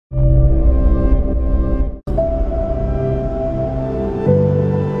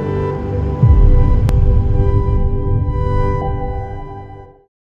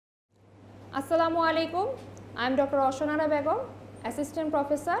I am Dr. Rowshon Ara Begum, Assistant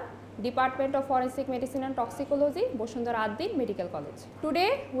Professor, Department of Forensic Medicine and Toxicology, Bashundhara Ad-din Medical College.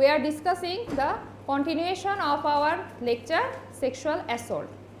 Today we are discussing the continuation of our lecture Sexual Assault.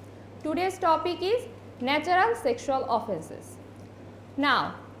 Today's topic is natural sexual offences.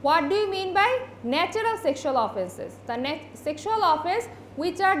 Now, what do you mean by natural sexual offences? The sexual offence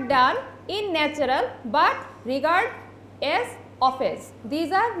which are done in natural but regarded as offence.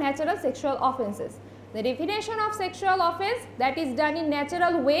 These are natural sexual offences. The definition of sexual offence that is done in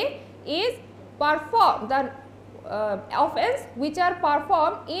natural way is the offence which are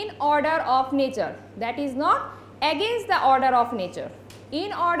performed in order of nature, that is not against the order of nature,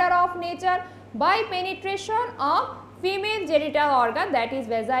 in order of nature by penetration of female genital organ, that is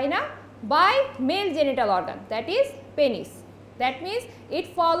vagina, by male genital organ, that is penis. That means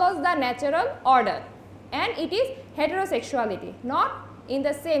it follows the natural order and it is heterosexuality, not in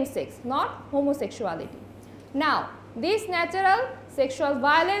the same sex, not homosexuality. Now, these natural sexual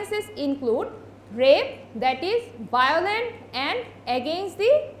violences include rape, that is violent and against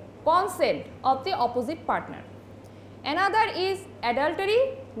the consent of the opposite partner. Another is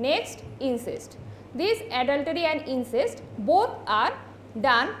adultery, next incest. This adultery and incest both are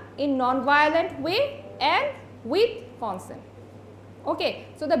done in non-violent way and with consent. Okay,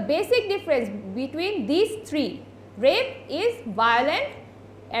 so the basic difference between these three, rape is violent,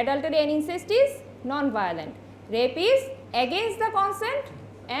 adultery and incest is non-violent. Rape is against the consent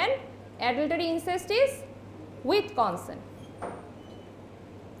and adultery incest is with consent.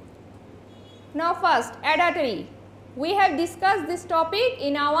 Now first, adultery. We have discussed this topic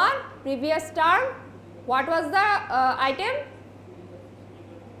in our previous term. What was the item?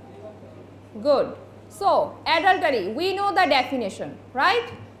 Good. So, adultery, we know the definition,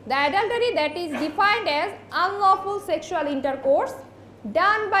 right? The adultery that is defined as unlawful sexual intercourse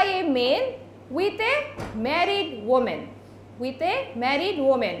done by a male with a married woman,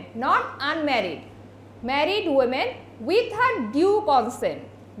 not unmarried, married woman with her due consent,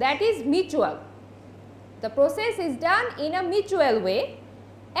 that is mutual. The process is done in a mutual way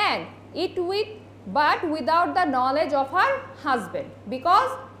and but without the knowledge of her husband,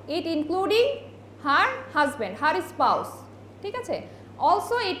 because it including her husband, her spouse. ঠিক আছে?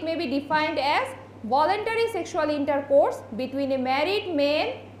 Also it may be defined as voluntary sexual intercourse between a married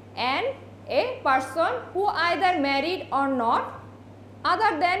male and a person who either married or not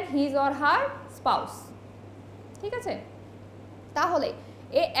other than his or her spouse. ঠিক আছে? তাহলে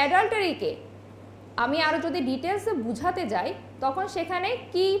এই adultery কে আমি আরো যদি ডিটেইলসে বুঝাতে যাই তখন সেখানে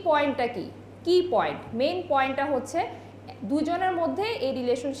কি পয়েন্টটা কি? কি পয়েন্ট, মেইন পয়েন্টটা হচ্ছে দুজনের মধ্যে এই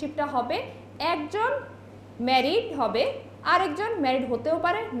রিলেশনশিপটা হবে, একজন ম্যারিড হবে আরেকজন ম্যারিড হতেও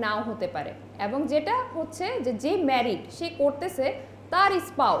পারে নাও হতে পারে, এবং যেটা হচ্ছে যে ম্যারিড সে করতেছে তার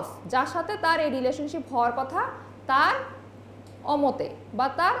স্পাউস যার সাথে তার এই রিলেশনশিপ হওয়ার কথা তার অমতে বা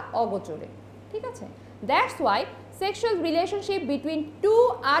তার অগোচরে। ঠিক আছে? That's why sexual relationship between two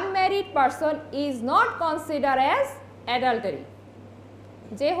unmarried person is not considered as adultery.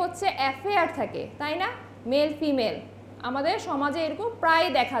 যে হচ্ছে অ্যাফেয়ার থাকে তাই না, মেল ফিমেল আমাদের সমাজে এরকম প্রায়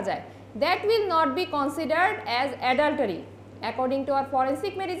দেখা যায়, that will not be considered as adultery according to our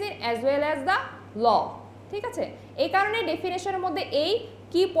forensic medicine as well as the law. ঠিক আছে? এই কারণে ডেফিনেশনের মধ্যে এই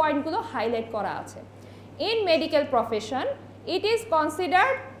কি পয়েন্টগুলো হাইলাইট করা আছে। In medical profession it is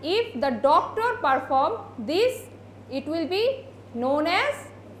considered if the doctor perform this, it will be known as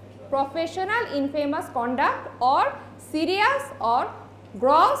professional infamous conduct or serious or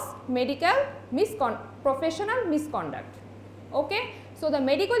gross medical professional misconduct. Okay, so the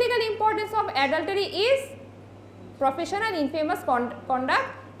medical legal importance of adultery is professional infamous conduct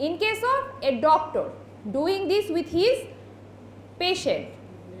in case of a doctor doing this with his patient.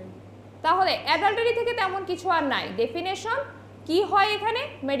 তাহলে adultery থেকে তেমন কিছু আর নাই, definition কি হয় এখানে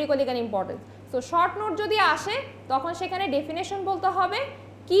medical legal importance. So short note যদি আসে তখন সেখানে ডেফিনেশন বলতে হবে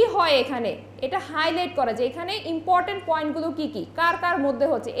কি হয় এখানে, এটা হাইলাইট করা যে এখানে ইম্পর্টেন্ট পয়েন্টগুলো কি কি কার কার মধ্যে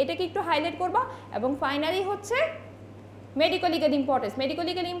হচ্ছে এটাকে একটু হাইলাইট করবা, এবং ফাইনালি হচ্ছে medical legal importance. Medical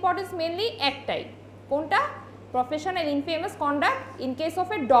legal importance mainly একটাই, কোনটা? Professional infamous conduct in case of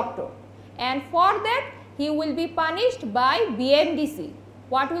a doctor, and for that he will be punished by BAMC.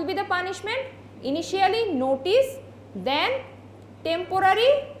 What will be the punishment? Initially notice, then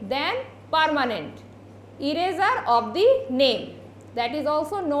temporary, then permanent erasure of the name, that is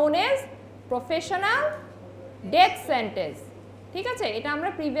also known as professional death sentence. ঠিক আছে? এটা আমরা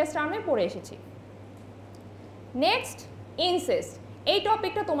previous টার্মে পড়ে এসেছি। Next, incest. এই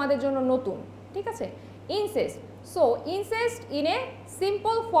টপিকটা তোমাদের জন্য নতুন। ঠিক আছে? Incest, so incest in a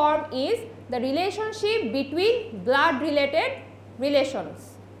simple form is the relationship between blood related relations.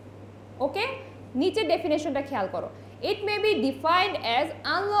 Okay, নিচে ডেফিনেশনটা খেয়াল করো। It may be defined as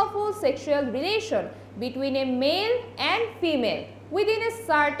unlawful sexual relation between a male and female within a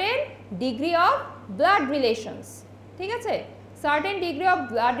certain degree of blood relations. ঠিক আছে, certain degree of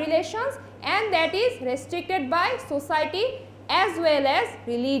blood relations and that is restricted by society as well as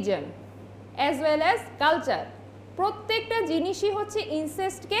religion as well as culture. প্রত্যেকটা জিনিসই হচ্ছে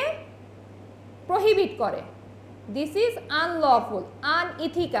ইনসেস্টকে prohibit করে। This is unlawful,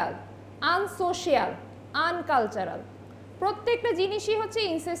 unethical, unsocial, uncultural. প্রত্যেকটা জিনিসই হচ্ছে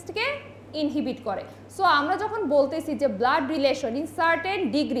ইনসেস্টকে inhibit করে। সো আমরা যখন বলতেছি যে blood relation in certain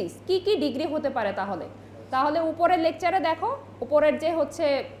degrees, কি কি ডিগ্রি হতে পারে তাহলে উপরের লেকচারে দেখো, উপরের যে হচ্ছে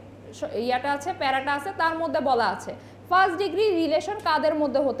ইয়াটা আছে, প্যারাটা আছে, তার মধ্যে বলা আছে ফার্স্ট ডিগ্রি রিলেশন কাদের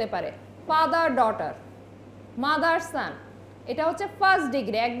মধ্যে হতে পারে, ফাদার ডটার, মাদার সান, এটা হচ্ছে ফার্স্ট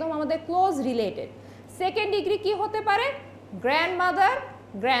ডিগ্রি, একদম আমাদের ক্লোজ রিলেটেড। সেকেন্ড ডিগ্রি কি হতে পারে, গ্র্যান্ডমাদার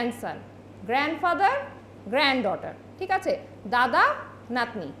গ্র্যান্ডসন, গ্র্যান্ডফাদার গ্র্যান্ডডটার, ঠিক আছে, দাদা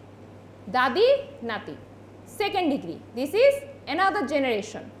নাতনি, দাদি নাতি, second degree, this is another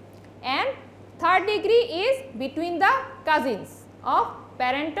generation. And third degree is between the cousins of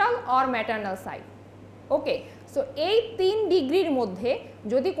parental or maternal side. Okay, so এই 3 ডিগ্রির মধ্যে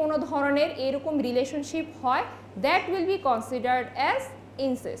যদি কোনো ধরনের এরকম রিলেশনশিপ হয়, that will be considered as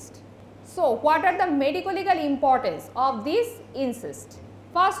incest. So what are the medical legal importance of this incest?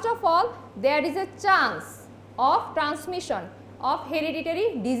 First of all, there is a chance of transmission of hereditary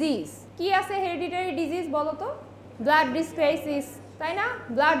disease. কি আছে hereditary disease বলো তো? Blood disk crisis, তাই না?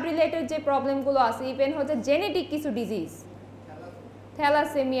 Blood related যে প্রবলেমগুলো আছে, even হচ্ছে জেনেটিক কিছু ডিজিজ,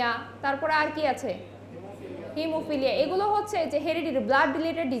 থ্যালাসেমিয়া, তারপরে আর কি আছে, হিমোফিলিয়া, এগুলো হচ্ছে যে হেরিডিটারি ব্লাড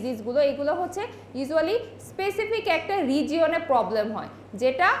রিলেটেড ডিজিজগুলো, এগুলো হচ্ছে ইউজুয়ালি স্পেসিফিক একটা রিজিয়নে প্রবলেম হয়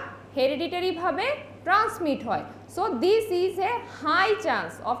যেটা হেরিডিটারি ভাবে ট্রান্সমিট হয়। So this is a high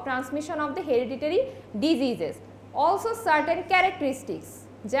chance of transmission of the hereditary diseases. Also certain characteristics,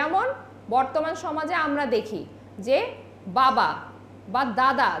 যেমন বর্তমান সমাজে আমরা দেখি যে বাবা বা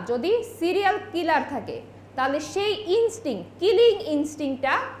দাদা যদি সিরিয়াল কিলার থাকে, তাহলে সেই instinct, killing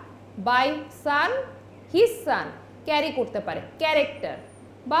ইনস্টিংক্টটা by San, his son carry করতে পারে, ক্যারেক্টার।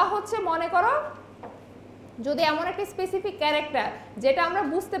 বা হচ্ছে মনে করো যদি এমন একটা স্পেসিফিক ক্যারেক্টার যেটা আমরা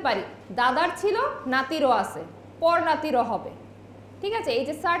বুঝতে পারি দাদার ছিল, নাতিরও আছে, পর নাতিরও হবে, ঠিক আছে, এই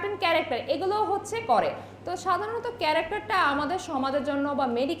যে সার্টেন ক্যারেক্টার, এগুলো হচ্ছে করে। তো সাধারণত ক্যারেক্টারটা আমাদের সমাজের জন্য বা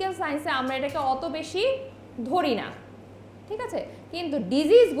মেডিকেল সায়েন্সে আমরা এটাকে অত বেশি ধরি না, ঠিক আছে, কিন্তু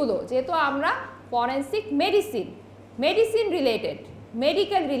ডিজিজগুলো যেহেতু আমরা forensic medicine related,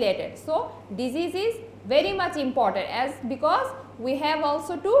 medical related, so disease is very much important as because we have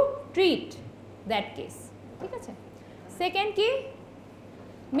also to treat that case, ঠিক আছে। সেকেন্ড কি,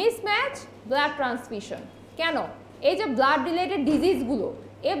 মিসম্যাচ ব্লাড ট্রান্সফিউশন। কেন, এই যে ব্লাড রিলেটেড ডিজিজগুলো,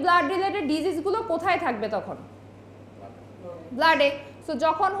 এই ব্লাড রিলেটেড ডিজিজগুলো কোথায় থাকবে তখন, ব্লাডে। সো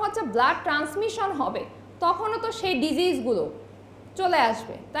যখন হচ্ছে ব্লাড ট্রান্সমিশন হবে তখনও তো সেই ডিজিজগুলো চলে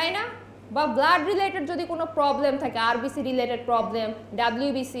আসবে, তাই না? বা ব্লাড রিলেটেড যদি কোনো প্রবলেম থাকে, আরবিসি রিলেটেড প্রবলেম,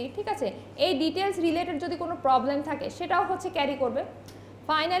 ডাব্লিউবিসি, ঠিক আছে, এই ডিটেলস রিলেটেড যদি কোনো প্রবলেম থাকে সেটাও হচ্ছে ক্যারি করবে।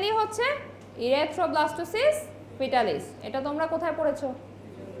 ফাইনালি হচ্ছে ইরেথ্রোব্লাস্টোসিস ফিটালিস, এটা তোমরা কোথায় পড়েছো,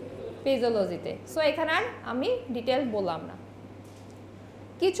 ফিজিওলজিতে। সো এখানে আর আমি ডিটেল বললাম না।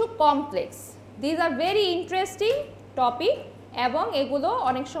 কিছু complex, these are very interesting topic, এবং এগুলো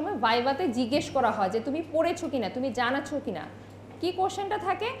অনেক সময় ভাইভাতে জিজ্ঞেস করা হয় যে তুমি পড়েছো কিনা, তুমি জানাচ্ছো কিনা। কি কোশ্চেনটা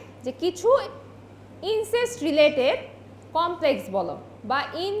থাকে যে কিছু ইনসেস্ট রিলেটেড কমপ্লেক্স বলো বা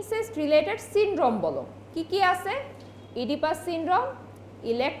ইনসেস্ট রিলেটেড সিনড্রোম বলো। কি কি আছে, Oedipus syndrome,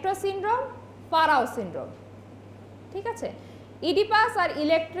 electro syndrome, pharaoh syndrome, ঠিক আছে। ইডিপাস আর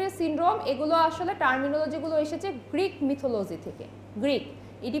ইলেক্ট্রো সিনড্রোম এগুলো আসলে টার্মিনোলজিগুলো এসেছে গ্রিক মিথোলজি থেকে। গ্রিক,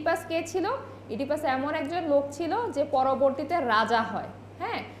 ইডিপাস কে ছিল, ইডিপাস এমন একজন লোক ছিল যে পরবর্তীতে রাজা হয়,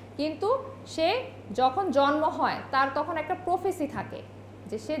 হ্যাঁ, কিন্তু সে যখন জন্ম হয় তার তখন একটা প্রফেসি থাকে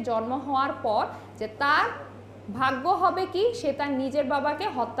যে সে জন্ম হওয়ার পর যে তার ভাগ্য হবে কি, সে তার নিজের বাবাকে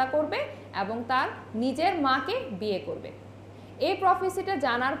হত্যা করবে এবং তার নিজের মাকে বিয়ে করবে। এই প্রফেসিটা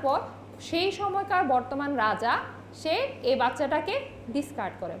জানার পর সেই সময়কার বর্তমান রাজা সে এই বাচ্চাটাকে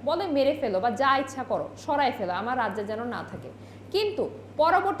ডিসকার্ড করে, বলে মেরে ফেলো বা যা ইচ্ছা করো, সরাই ফেলো, আমার রাজ্যে যেন না থাকে। কিন্তু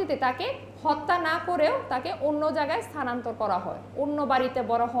পরবর্তীতে তাকে হত্যা না করেও তাকে অন্য জায়গায় স্থানান্তর করা হয়, অন্য বাড়িতে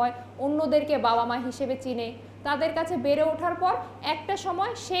বড় হয়, অন্যদেরকে বাবা মা হিসেবে চিনে। তাদের কাছে বেড়ে ওঠার পর একটা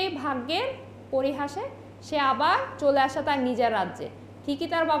সময় সেই ভাগ্যের পরিহাসে সে আবার চলে আসে তার নিজের রাজ্যে, ঠিকই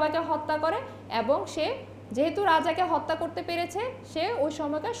তার বাবাকে হত্যা করে, এবং সে যেহেতু রাজাকে হত্যা করতে পেরেছে সে ওই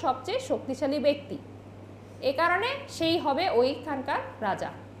সময়কার সবচেয়ে শক্তিশালী ব্যক্তি, এ কারণে সেই হবে ওইখানকার রাজা।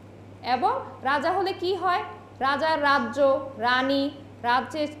 এবং রাজা হলে কি হয়, রাজার রাজ্য, রানী,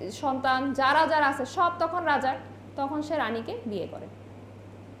 রাজ্যের সন্তান যারা যারা আছে সব তখন রাজার, তখন সে রানীকে বিয়ে করে।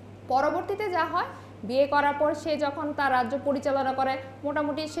 পরবর্তীতে যা হয়, বিয়ে করার পর সে যখন তার রাজ্য পরিচালনা করে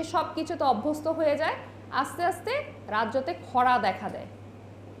মোটামুটি সে সব কিছুতে অভ্যস্ত হয়ে যায়। আস্তে আস্তে রাজ্যতে খরা দেখা দেয়,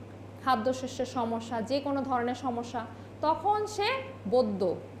 খাদ্যশস্যের সমস্যা, যে কোনো ধরনের সমস্যা। তখন সে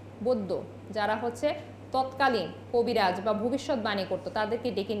বৌদ্ধ যারা হচ্ছে তৎকালীন কবিরাজ বা ভবিষ্যৎবাণী করতো তাদেরকে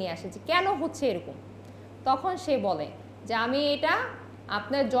ডেকে নিয়ে আসে যে কেন হচ্ছে এরকম। তখন সে বলে যে আমি এটা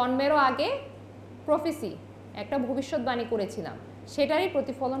আপনার জন্মেরও আগে প্রফেসি একটা ভবিষ্যৎবাণী করেছিলাম, সেটারই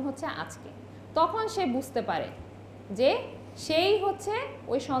প্রতিফলন হচ্ছে আজকে। তখন সে বুঝতে পারে যে সেই হচ্ছে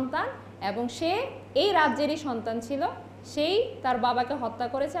ওই সন্তান এবং সে এই রাজ্যেরই সন্তান ছিল, সেই তার বাবাকে হত্যা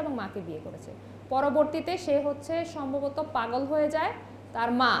করেছে এবং মাকে বিয়ে করেছে। পরবর্তীতে সে হচ্ছে সম্ভবত পাগল হয়ে যায়, তার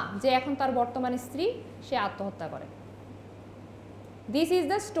মা যে এখন তার বর্তমান স্ত্রী সে আত্মহত্যা করে। This is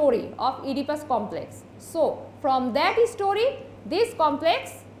the story of Oedipus complex. So from that story this complex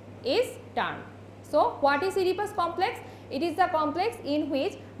is turned. So what is Oedipus complex? It is the complex in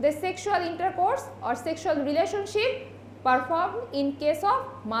which the sexual intercourse or sexual relationship performed in case of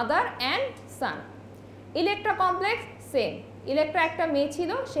mother and son. Electra complex same. Electra একটা মেয়ে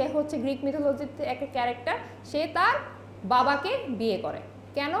ছিল, সে হচ্ছে Greek মিথোলজিতে একটা character. সে তার বাবাকে বিয়ে করে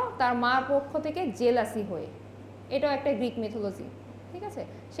কেন? তার মার পক্ষ থেকে জেলাসি হয়ে। এটাও একটা গ্রিক মিথোলজি, ঠিক আছে?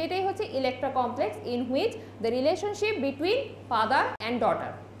 সেটাই হচ্ছে Electra complex in which the relationship between father and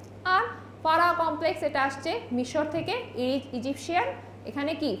daughter. R pharaoh complex এটা আসছে মিশর থেকে, ইজিপশিয়ান।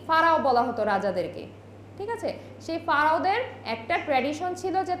 এখানে কি ফারাও বলা হতো রাজাদেরকে, ঠিক আছে? সেই ফারাওদের একটা ট্র্যাডিশন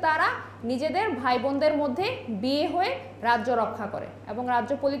ছিল যে তারা নিজেদের ভাই বোনদের মধ্যে বিয়ে হয়ে রাজ্য রক্ষা করে এবং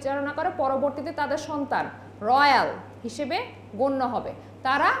রাজ্য পরিচালনা করে। পরবর্তীতে তাদের সন্তান রয়্যাল হিসেবে গণ্য হবে,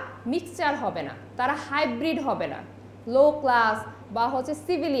 তারা মিক্সচার হবে না, তারা হাইব্রিড হবে না। লো ক্লাস বা হচ্ছে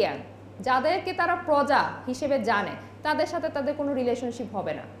সিভিলিয়ান যাদেরকে তারা প্রজা হিসেবে জানে তাদের সাথে তাদের কোনো রিলেশনশিপ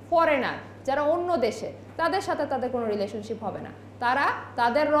হবে না। ফরেনার যারা অন্য দেশে তাদের সাথে তাদের কোনো রিলেশনশিপ হবে না। তারা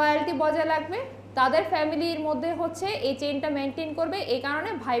তাদের রয়্যালটি বজায় রাখবে, তাদের ফ্যামিলির মধ্যে হচ্ছে এই চেইনটা মেনটেন করবে। এই কারণে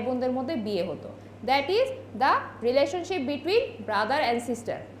ভাই বোনদের মধ্যে বিয়ে হতো। That is the relationship between brother and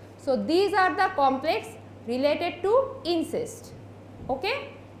sister. So these are the complex related to incest. ওকে,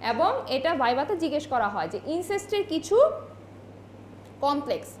 এবং এটা ভাইভাতে জিজ্ঞেস করা হয় যে ইনসেস্টের কিছু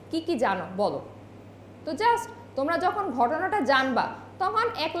কমপ্লেক্স কি কি জানো বলো। তো জাস্ট তোমরা যখন ঘটনাটা জানবা তখন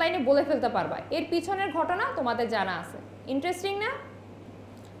এক লাইনে বলে ফেলতে পারবা এর পিছনের ঘটনা তোমাদের জানা আছে। ইন্টারেস্টিং না?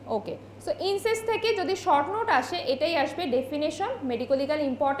 ওকে, সো ইনসেস্ট থেকে যদি শর্ট নোট আসে এটাই আসবে ডেফিনেশন, মেডিকো লিগাল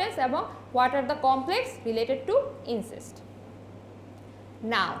ইম্পর্টেন্স এবং what are the complex related to incest.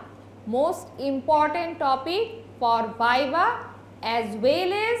 Now most important topic for viva as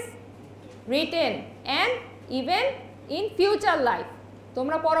well as written and even in future life.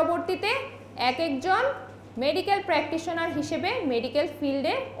 তোমরা পরবর্তীতে এক একজন মেডিকেল প্র্যাকটিশনার হিসেবে মেডিকেল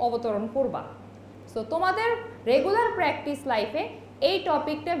ফিল্ডে অবতরণ করবা। সো তোমাদের রেগুলার প্র্যাকটিস লাইফে এই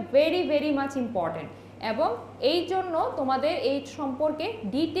টপিকটা ভেরি ভেরি মাচ ইম্পর্টেন্ট এবং এই জন্য তোমাদের এই সম্পর্কে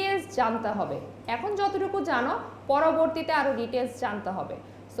ডিটেলস জানতে হবে। এখন যতটুকু জানো পরবর্তীতে আরও ডিটেলস জানতে হবে।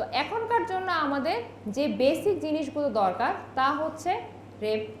 সো এখনকার জন্য আমাদের যে বেসিক জিনিসগুলো দরকার তা হচ্ছে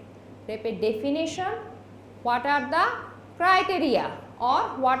রেপের definition, what are the criteria or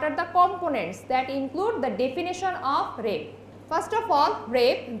what are the components that include the definition of rape. First of all,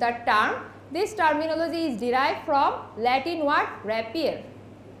 rape, the term, this terminology is derived from Latin word rapier.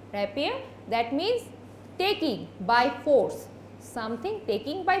 Rapier, that means taking by force, something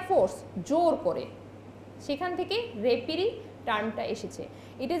taking by force, জোর করে, সেখান থেকে রেপিরি টার্মটা এসেছে।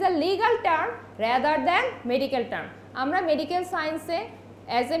 It is a legal term rather than medical term. আমরা medical সায়েন্সে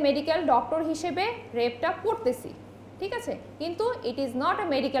as a medical doctor হিসেবে রেপটা পড়তেছি, ঠিক আছে, কিন্তু it is not a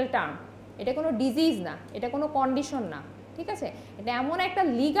medical term. এটা কোনো ডিজিজ না, এটা কোনো কন্ডিশন না, ঠিক আছে? এটা এমন একটা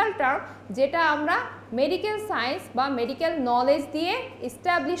লিগাল টার্ম যেটা আমরা মেডিকেল সায়েন্স বা মেডিকেল নলেজ দিয়ে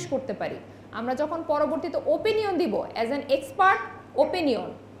এস্টাবলিশ করতে পারি। আমরা যখন পরবর্তীতে ওপিনিয়ন দিব অ্যাজ অ্যান এক্সপার্ট ওপিনিয়ন,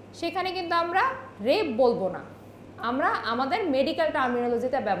 সেখানে কিন্তু আমরা রেপ বলবো না, আমরা আমাদের মেডিকেল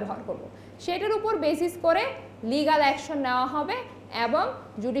টার্মিনোলজিটা ব্যবহার করব। সেটার উপর বেসিস করে লিগাল অ্যাকশন নেওয়া হবে এবং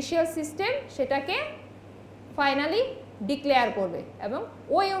জুডিশিয়াল সিস্টেম সেটাকে ফাইনালি ডিক্লেয়ার করবে এবং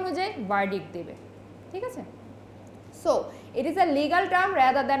ওই অনুযায়ী ভার্ডিক্ট দেবে, ঠিক আছে? So it is a legal term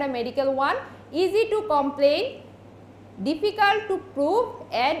rather than a medical one, easy to complain, difficult to prove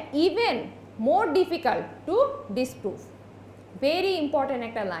and even more difficult to disprove. Very important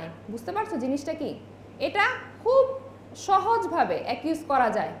একটা লাইন, বুঝতে পারছো জিনিসটা কি? এটা খুব সহজভাবে অ্যাকিউজ করা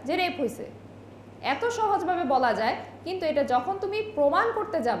যায় যে রেপ হয়েছে, এত সহজভাবে বলা যায়, কিন্তু এটা যখন তুমি প্রমাণ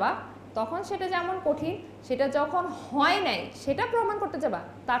করতে যাবা তখন সেটা যেমন কঠিন, সেটা যখন হয় নাই সেটা প্রমাণ করতে যাবা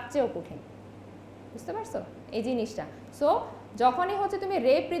তার চেয়েও কঠিন। বুঝতে পারছো এই জিনিসটা? সো যখনই হচ্ছে তুমি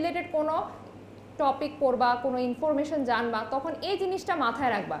রেপ রিলেটেড কোনো টপিক পড়বা, কোনো ইনফরমেশন জানবা, তখন এই জিনিসটা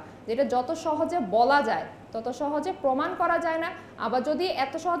মাথায় রাখবা, যেটা যত সহজে বলা যায় তত সহজে প্রমাণ করা যায় না, আবার যদি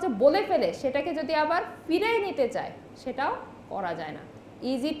এত সহজে বলে ফেলে সেটাকে যদি আবার ফিরিয়ে নিতে চায় সেটাও করা যায় না।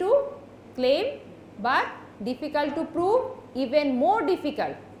 Easy to claim but difficult to prove, even more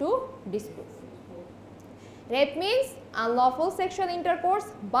difficult to disprove. Rape means unlawful sexual intercourse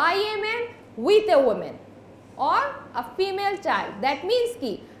by a man with a woman or a female child. That means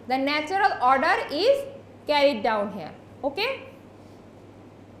ki the natural order is carried down here. Okay?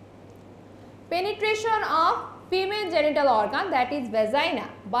 Penetration of female genital organ, that is vagina,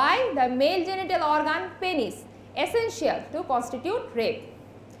 by the male genital organ penis, essential to constitute rape.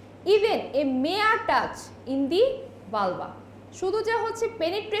 Even a mere touch in the vulva, শুধু যে হচ্ছে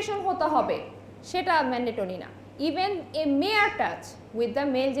penetration হতে হবে সেটা mandatory না, even a mere touch with the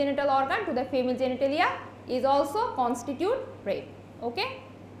male genital organ to the female genitalia is also constitute rape. Okay,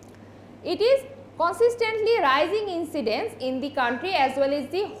 it is consistently rising incidence in the country as well as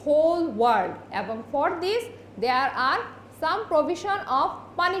the whole world, এবং for this there are some provision of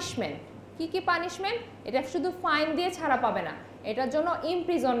punishment. কি কি punishment? এটা শুধু fine দিয়ে ছাড়া পাবে না, এটার জন্য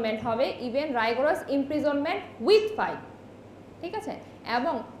ইমপ্রিজনমেন্ট হবে, ইভেন রাইগোরাস ইমপ্রিজনমেন্ট উইথ ফাইন, ঠিক আছে।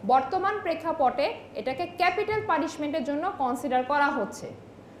 এবং বর্তমান প্রেক্ষাপটে এটাকে ক্যাপিটাল পানিশমেন্টের জন্য কনসিডার করা হচ্ছে।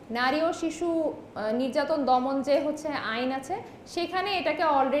 নারী ও শিশু নির্যাতন দমন যে হচ্ছে আইন আছে সেখানে এটাকে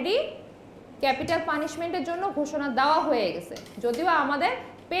অলরেডি ক্যাপিটাল পানিশমেন্টের জন্য ঘোষণা দেওয়া হয়ে গেছে, যদিও আমাদের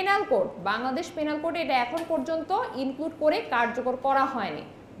পেনাল কোড, বাংলাদেশ পেনাল কোডে এটা এখন পর্যন্ত ইনক্লুড করে কার্যকর করা হয়নি,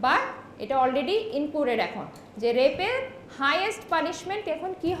 বাট এটা অলরেডি ইনক্লুডেড এখন, যে রেপের হাইয়েস্ট পানিশমেন্ট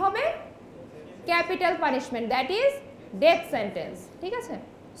এখন কি হবে? Capital punishment, that is death sentence, ঠিক আছে।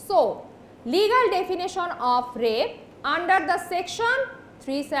 So legal definition of rape under the section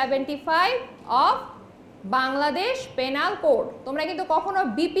 375 of Bangladesh penal code. তোমরা কিন্তু কখনো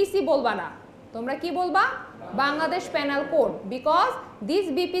বিপিসি বলবা না, তোমরা কি বলবা? Bangladesh penal code, because this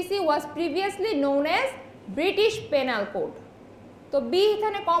BPC was previously known as British penal code. তো বি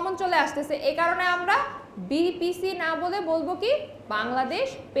এখানে কমন চলে আসতেছে, এই কারণে আমরা বিপিসি না বলে বলবো কি বাংলাদেশ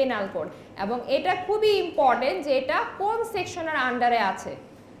পেনাল কোড। এবং এটা খুবই ইম্পর্টেন্ট যে এটা কোন সেকশনের আন্ডারে আছে?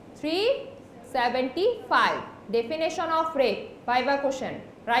 375 definition of rape, viva question,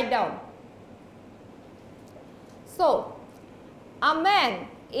 write down. So a man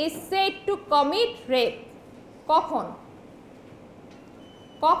is said to commit rape, কখন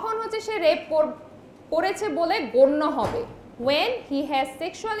কখন হচ্ছে সে রেপ করেছে বলে গণ্য হবে? when he has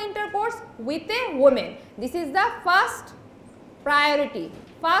sexual intercourse with a woman. This is the first priority,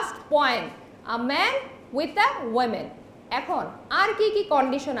 first point, a man with a woman. এখন আর কি কি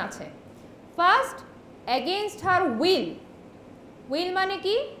কন্ডিশন আছে? First, against her will. will মানে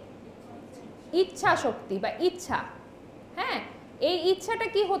কি? ইচ্ছা শক্তি বা ইচ্ছা, হ্যাঁ, এই ইচ্ছাটা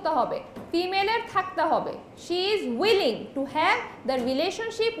কি হতে হবে? ফিমেলের থাকতে হবে, she is willing to have the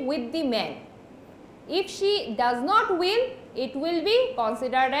relationship with the man. If she does not will, it will be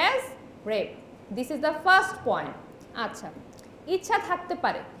considered as rape. This is the first point. আচ্ছা, ইচ্ছা থাকতে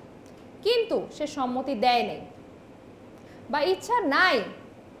পারে কিন্তু সে সম্মতি দেয় নাই, বা ইচ্ছা নাই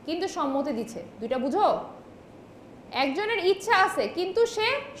কিন্তু সম্মতি দিচ্ছে, দুইটা বুঝো? একজনের ইচ্ছা আছে কিন্তু সে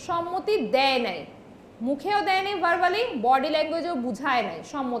সম্মতি দেয় নাই, মুখেও দেয় নাই, ভার্বালি, বডি ল্যাঙ্গুয়েজেও বুঝায় নাই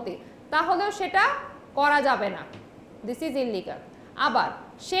সম্মতি, তাহলেও সেটা করা যাবে না, দিস ইজ ইললিগাল। আবার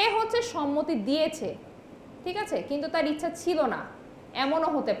সে হচ্ছে সম্মতি দিয়েছে, ঠিক আছে, কিন্তু তার ইচ্ছা ছিল না, এমনও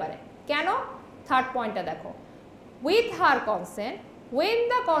হতে পারে। কেন? থার্ড পয়েন্টটা দেখো, with her consent, when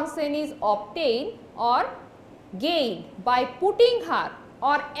the consent is obtained or gained by putting her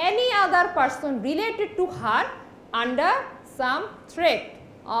or any other person related to her under some threat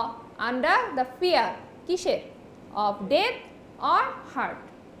or under the fear, কিসের? of death or hurt,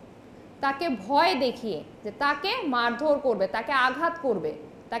 তাকে ভয় দেখিয়ে যে তাকে মারধর করবে, তাকে আঘাত করবে,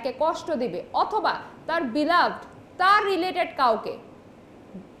 তাকে কষ্ট দিবে, অথবা তার বিলাভড, তার রিলেটেড কাউকে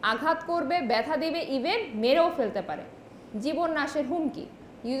আঘাত করবে, ব্যথা দিবে, ইভেন মেরেও ফেলতে পারে, জীবন নাশের হুমকি।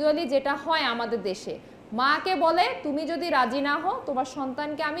 ইউজুয়ালি যেটা হয় আমাদের দেশে, মাকে বলে তুমি যদি রাজি না হও তোমার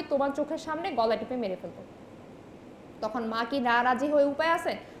সন্তানকে আমি তোমার চোখের সামনে গলা টিপে মেরে ফেলবো। তখন মা কি না রাজি হয়ে উপায়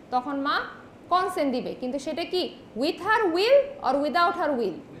আছে? তখন মা কনসেন্ট দিবে, কিন্তু সেটা কি with her will or without her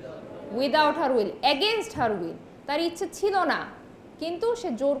will? Without her will, against her will, তার ইচ্ছে ছিল না কিন্তু সে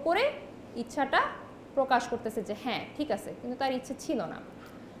জোর করে ইচ্ছাটা প্রকাশ করতেছে যে হ্যাঁ ঠিক আছে, কিন্তু তার ইচ্ছে ছিল না।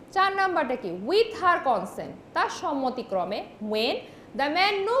 4 নাম্বারটা কি? উইথ হার কনসেন্ট, তার সম্মতিক্রমে, when the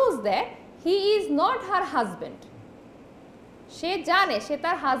man knows that he is not her husband, সে জানে সে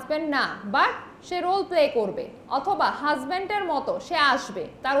তার হাজব্যান্ড না, বাট সে রোল প্লে করবে, অথবা হাজব্যান্ডের মতো সে আসবে,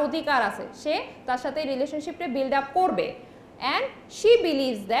 তার অধিকার আছে, সে তার সাথে রিলেশনশিপটা বিল্ড আপ করবে, and she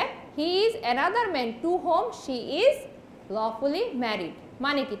believes that he is another man to whom she is lawfully married.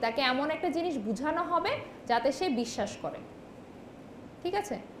 মানে কি, তাকে এমন একটা জিনিস বোঝানো হবে যাতে সে বিশ্বাস করে। ঠিক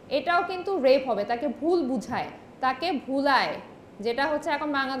আছে, এটাও কিন্তু রেপ হবে, তাকে ভুল বুঝায়, তাকে ভুলায়, যেটা হচ্ছে এখন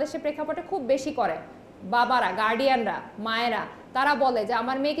বাংলাদেশের প্রেক্ষাপটে খুব বেশি করে বাবারা, গার্ডিয়ানরা, মায়েরা, তারা বলে যে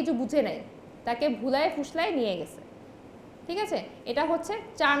আমার মেয়ে কিছু বুঝে নাই, তাকে ভুলায় ফুসলায় নিয়ে গেছে। ঠিক আছে, এটা হচ্ছে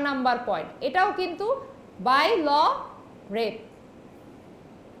 4 নাম্বার পয়েন্ট, এটাও কিন্তু by law rape.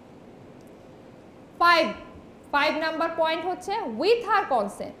 5 number point হচ্ছে with her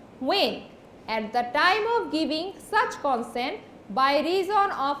consent, when at the time of giving such consent by reason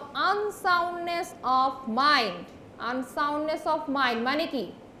of unsoundness of mind. unsoundness of mind মানে কি,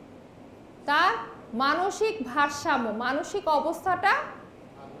 তার মানসিক ভারসাম্য, মানসিক অবস্থাটা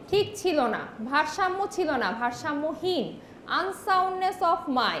ঠিক ছিল না, ভারসাম্য ছিল না, ভারসাম্যহীন। unsoundness of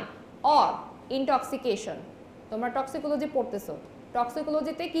mind or intoxication, তোমরা টক্সিকোলজি পড়তেছো,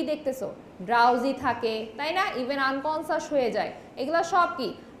 টক্সিকোলজিতে কি দেখতেছো, ড্রাউজি থাকে, তাই না, ইভেন আনকনসাস হয়ে যায়, এগুলো সব কি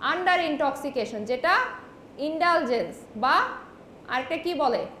আন্ডার ইনটক্সিকেশন, যেটা ইন্ডালজেন্স বা আরেকটা কি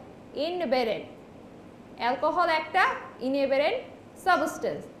বলে ইনহেরেন্ট। অ্যালকোহল একটা ইনহেরেন্ট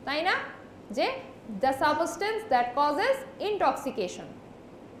সাবস্টেন্স, তাই না, যে the substance that causes intoxication,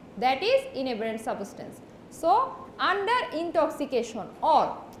 that is inherent substance. So under intoxication or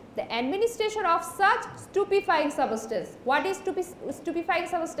the administration of such stupefying substance. What is stupefying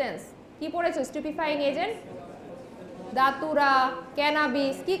substance? কি পড়েছো, stupefying agent, দাতুরা,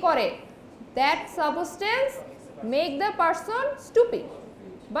 ক্যানাবিস, কি করে, that substance make the person stupid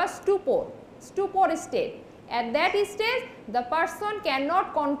বা stupor state. At that stage the person cannot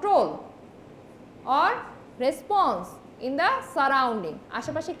control or response in the surrounding,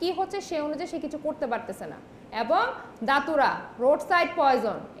 আশেপাশে কি হচ্ছে সে অনুযায়ী সে কিছু করতে পারতেছে না। এবং দাতুরা, রোড সাইড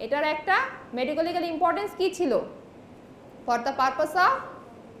পয়জন, এটার একটা মেডিকেল লিগ্যাল ইম্পর্টেন্স কি ছিল, for the purpose of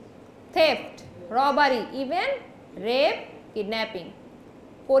theft, robbery, even rape, kidnapping,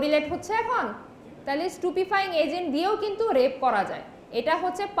 correlate হচ্ছে এখন। তাহলে স্টুপিফাইং এজেন্ট দিয়েও কিন্তু রেপ করা যায়, এটা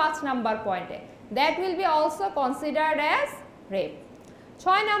হচ্ছে 5 নাম্বার পয়েন্টে, that will be also considered as rape.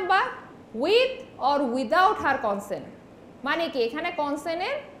 6 number with or without her consent, মানে কি এখানে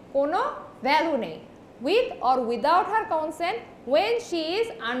কনসেন্টের কোনো ভ্যালু নেই। with or without her consent when she is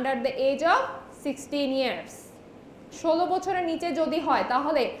under the age of 16 years. 16 বছরের নিচে যদি হয়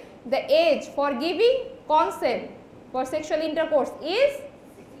তাহলে the age for giving consent for sexual intercourse is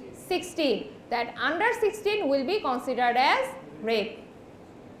 16. That under 16 will be considered as rape.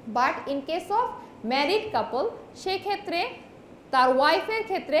 But in case of married couple, সেই ক্ষেত্রে তার ওয়াইফের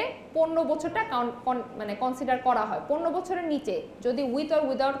ক্ষেত্রে 15 বছরটা মানে কনসিডার করা হয়। 15 বছরের নিচে যদি উইথ অর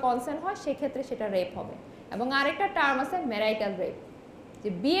উইদাউট কনসেন্ট হয় সেক্ষেত্রে সেটা রেপ হবে। এবং আরেকটা টার্ম আছে ম্যারাইটাল রেপ, যে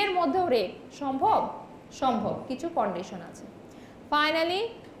বিয়ের মধ্যেও রেপ সম্ভব, কিছু কন্ডিশন আছে। Finally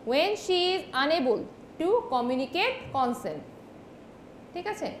when she is unable to communicate consent, ঠিক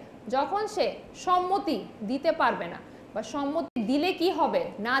আছে, যখন সে সম্মতি দিতে পারবে না বা সম্মতি দিলে কি হবে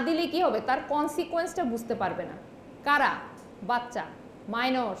না দিলে কি হবে তার কনসিকোয়েন্সটা বুঝতে পারবে না। কারা, বাচ্চা,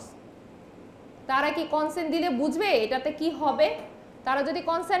 মাইনরস, তারা কি কনসেন্ট দিলে বুঝবে এটাতে কি হবে? তারা যদি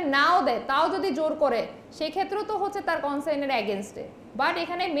কনসেন্ট নাও দেয় তাও যদি জোর করে সেই ক্ষেত্রেও তো হচ্ছে তার কনসেন্টের এগেনস্টে। বাট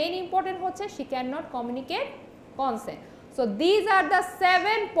এখানে মেইন ইম্পর্টেন্ট হচ্ছে she can not communicate consent. So these are the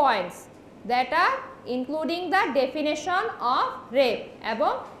 7 points that R including the definition of rape.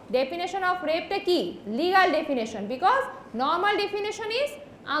 এবং ডেফিনেশন অফ রেপটা কি legal definition, because normal definition is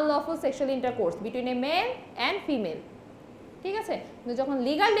unlawful sexual intercourse between A male and female, ঠিক আছে। কিন্তু যখন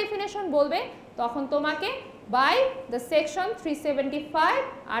legal definition বলবে তখন তোমাকে by the section 375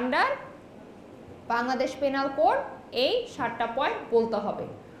 under Bangladesh penal code এই 7টা পয়েন্ট বলতে হবে।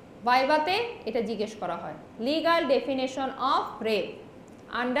 ভাইভাতে এটা জিজ্ঞেস করা হয়, legal definition of rape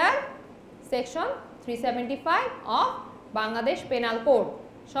under section 375 of Bangladesh penal code,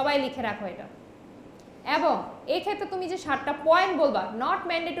 সবাই লিখে রাখো এটা। এবং এই ক্ষেত্রে তুমি যে 7টা পয়েন্ট বলবা, নট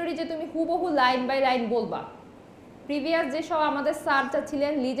ম্যান্ডেটরি যে তুমি হুবহু লাইন বাই লাইন বলবা। প্রিভিয়াস যেসব আমাদের স্যারটা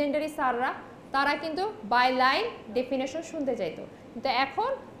ছিলেন লিজেন্ডারি স্যাররা, তারা কিন্তু বাই লাইন ডেফিনেশন শুনতে চাইতো, কিন্তু এখন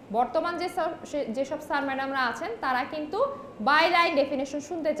বর্তমান যেসব স্যার ম্যাডামরা আছেন তারা কিন্তু বাই লাইন ডেফিনেশন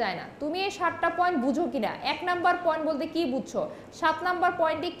শুনতে চায় না। তুমি এই 7টা পয়েন্ট বুঝো কিনা, 1 নাম্বার পয়েন্ট বলতে কি বুঝছো, 7 নাম্বার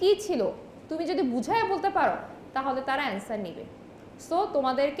পয়েন্টে কি ছিল, তুমি যদি বুঝায় বলতে পারো তাহলে তারা অ্যান্সার নেবে। সো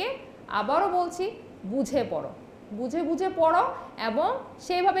তোমাদেরকে আবারও বলছি, বুঝে পড়ো, বুঝে পড়ো এবং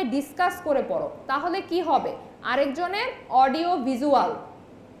সেইভাবে ডিসকাস করে পড়ো, তাহলে কি হবে আরেকজনের অডিও ভিজুয়াল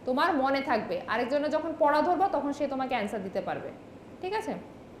তোমার মনে থাকবে, আরেকজনের যখন পড়া ধরবো তখন সে তোমাকে অ্যান্সার দিতে পারবে, ঠিক আছে।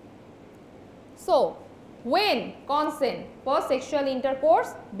 So when consent for sexual intercourse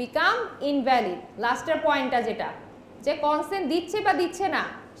become invalid, লাস্টের পয়েন্টটা যেটা যে কনসেন্ট দিচ্ছে বা দিচ্ছে না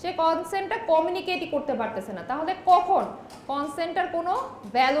সে কনসেন্টটা কমিউনিকেটই করতে পারতেছে না, তাহলে কখন কনসেন্টটার কোনো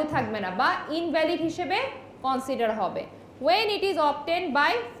ভ্যালু থাকবে না বা ইনভ্যালিড হিসেবে কনসিডার হবে? when it is obtained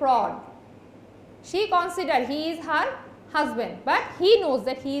by fraud. She considered he is her husband but he knows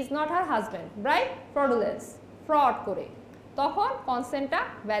that he is not her husband, right? fraudulence, fraud করে তখন কনসেন্টটা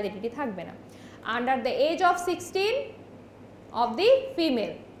ভ্যালিডিটি থাকবে না। under the age of 16 of the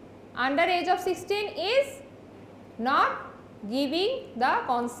female, under age of 16 is not giving the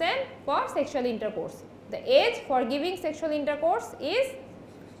consent for sexual intercourse. The age for giving sexual intercourse is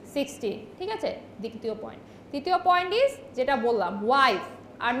 16, ঠিক আছে? দ্বিতীয় point. তৃতীয় point is যেটা বললাম, wife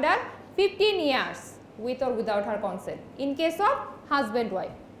under 15 years with or without her consent in case of husband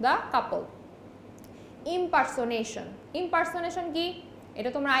wife the couple. impersonation, impersonation কি? এটা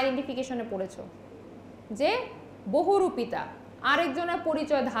তোমরা আইডেন্টিফিকেশনে পড়েছো যে বহুরূপিতা, আরেকজনের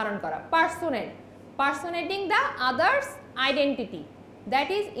পরিচয় ধারণ করা, পার্সোনেট, personating the others identity, that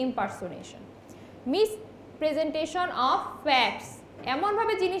is impersonation. mispresentation of facts, এমন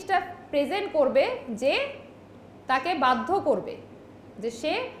ভাবে জিনিসটা প্রেজেন্ট করবে যে তাকে বাধ্য করবে যে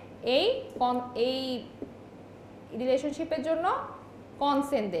সে এই রিলেশনশিপের জন্য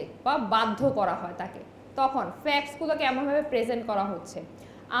কনসেন্ট দেয় বা বাধ্য করা হয় তাকে, তখন ফ্যাক্টসগুলোকে এমনভাবে প্রেজেন্ট করা হচ্ছে।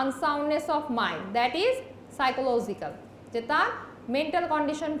 আনসাউন্ডনেস of mind, that is psychological, যে তার মেন্টাল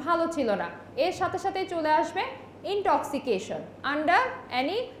কন্ডিশন ভালো ছিল না। এর সাথে সাথেই চলে আসবে intoxication, under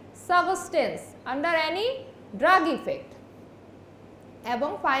any substance, under any drug effect, এবং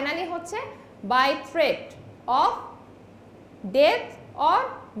ফাইনালি হচ্ছে by threat of death or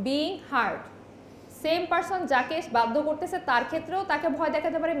being heart. Same person যাকে বাধ্য করতেছে তার ক্ষেত্রেও তাকে ভয়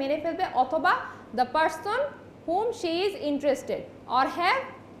দেখাতে পারে মেরে ফেলবে, অথবা the person hmm she is interested or have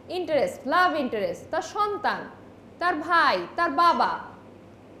interest, love interest, তার সন্তান, তার ভাই, তার বাবা,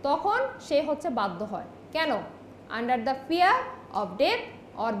 তখন সে হচ্ছে বাধ্য হয়। কেন? Under the fear of death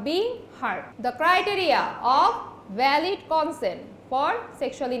or being heart. The criteria of valid consent for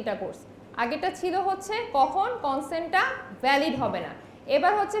sexual intercourse, আগেটা ছিল হচ্ছে কখন কনসেন্টটা ভ্যালিড হবে না,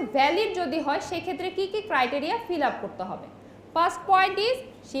 এবার হচ্ছে ভ্যালিড যদি হয় সেক্ষেত্রে কি কি ক্রাইটেরিয়া ফিল আপ করতে হবে। First point is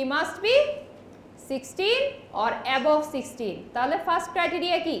she must be 16 or above 16, তাহলে ফার্স্ট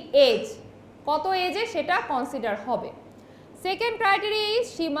ক্রাইটেরিয়া কি? এজ, কত এজে সেটা কনসিডার হবে। Second criteria is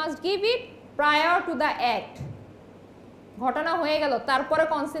she must give it prior to the act, ঘটনা হয়ে গেল তারপরে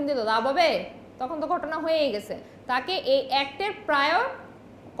কনসেন্ট দিল লাভ হবে? তখন তো ঘটনা হয়েই গেছে, তাকে এই অ্যাক্টের প্রায়র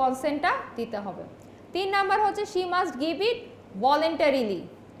কনসেন্টটা দিতে হবে। 3 নাম্বার হচ্ছে she must give it voluntarily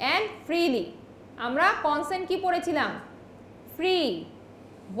and freely. আমরা কনসেন্ট কি পড়েছিলাম? ফ্রি,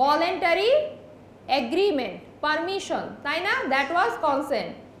 ভলেন্টারি, এগ্রিমেন্ট, পারমিশন, তাই না? That was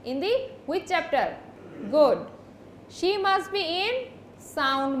consent in the which chapter? Good. She must be in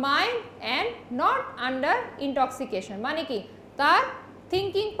sound mind and not under intoxication, মানে কি তার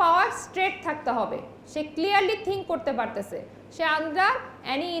thinking পাওয়ার straight থাকতে হবে, সে ক্লিয়ারলি থিঙ্ক করতে পারতেছে, সে আন্ডার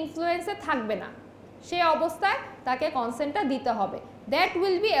এনি ইনফ্লুয়েন্সে থাকবে না, সে অবস্থায় তাকে কনসেন্টটা দিতে হবে। That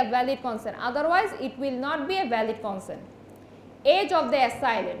will B a valid consent, otherwise it will not B a valid consent. Age of the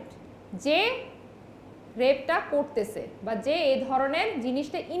assailant, যে রেপটা করতেছে বা যে এই ধরনের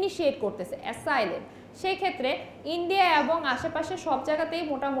জিনিসটা ইনিশিয়েট করতেছে অ্যাসাইলেন্ট, সেক্ষেত্রে ইন্ডিয়া এবং আশেপাশে সব জায়গাতেই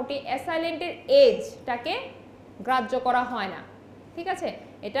মোটামুটি অ্যাসাইলেন্টের এজটাকে গ্রাহ্য করা হয় না, ঠিক আছে?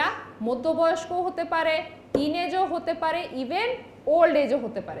 এটা মধ্যবয়স্কও হতে পারে, টিনেজও হতে পারে, ইভেন ওল্ড এজও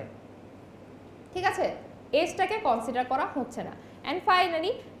হতে পারে, ঠিক আছে? এজটাকে কনসিডার করা হচ্ছে না। And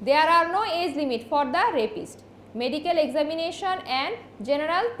finally there R no age limit for the rapist. Medical examination and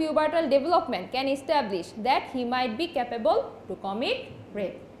general pubertal development can establish that he might be capable to commit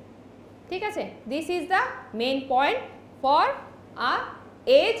rape. ঠিক আছে? This is the main point for a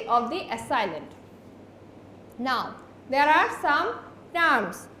age of the assailant. Now, there are some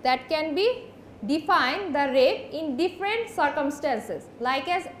terms that can be defined the rape in different circumstances, like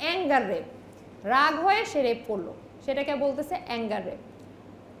as anger rape. রাগ হয়ে সে rape করলো, সেটাকে বলতেছে anger rape.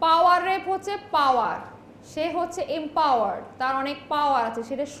 পাওয়ার rape হচ্ছে পাওয়ার, সে হচ্ছে empowered, তার অনেক পাওয়ার আছে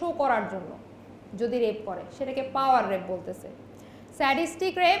সেটা শো করার জন্য যদি রেপ করে, সেটাকে পাওয়ার রেপ বলতেছে।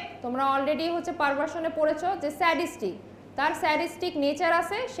 স্যাডিস্টিক রেপ, তোমরা অলরেডি হচ্ছে পারভার্সনে পড়েছো যে স্যাডিস্টিক, তার স্যাডিস্টিক নেচার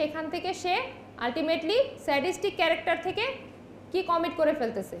আছে, সেখান থেকে সে আলটিমেটলি স্যাডিস্টিক ক্যারেক্টার থেকে কি কমিট করে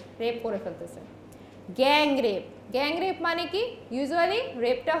ফেলতেছে? রেপ করে ফেলতেছে। গ্যাং রেপ, গ্যাং রেপ মানে কি? ইউজুয়ালি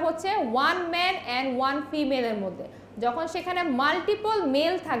রেপটা হচ্ছে ওয়ান ম্যান অ্যান্ড ওয়ান ফিমেলের মধ্যে, যখন সেখানে মাল্টিপল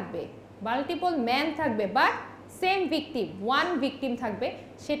মেল থাকবে, মাল্টিপল ম্যান থাকবে, but same victim, one victim থাকবে,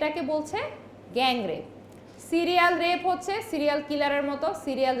 সেটাকে বলছে গ্যাং রেপ। সিরিয়াল রেপ হচ্ছে সিরিয়াল কিলারের মতো,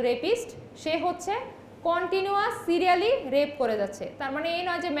 সিরিয়াল রেপিস্ট, সে হচ্ছে কন্টিনিউয়াস সিরিয়ালি রেপ করে যাচ্ছে, তার মানে এই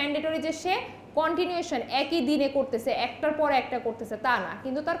নয় যে ম্যান্ডেটরি যে সে কন্টিনিউশন একই দিনে করতেছে, একটার পর একটা করতেছে তা না,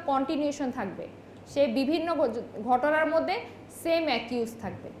 কিন্তু তার কন্টিনিউশন থাকবে, সে বিভিন্ন ঘটনার মধ্যে সেম অ্যাকিউজ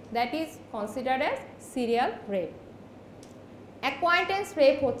থাকবে, that is considered as serial rape. অ্যাকোয়াইন্টেন্স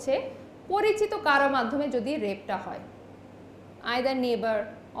rape হচ্ছে পরিচিত কারো মাধ্যমে যদি রেপটা হয়, আইদার নেবার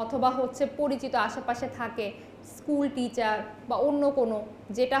অথবা হচ্ছে পরিচিত আশেপাশে থাকে স্কুল টিচার বা অন্য কোনো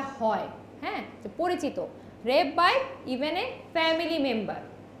যেটা হয়, হ্যাঁ, যে পরিচিত। Rape by even a family member,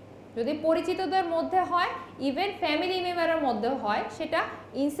 যদি পরিচিতদের মধ্যে হয়, ইভেন ফ্যামিলি মেম্বারের মধ্যে হয়, সেটা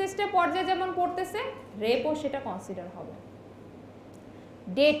ইনসেস্টের পর্যায়ে যেমন পড়তেছে, রেপও সেটা কনসিডার হবে।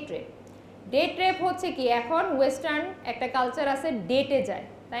 ডেট রেপ, ডেট রেপ হচ্ছে কি, এখন ওয়েস্টার্ন একটা কালচার আছে ডেটে যায়,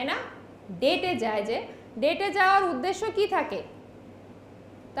 তাই না? ডেটে যায়, যে ডেটে যাওয়ার উদ্দেশ্য কি থাকে,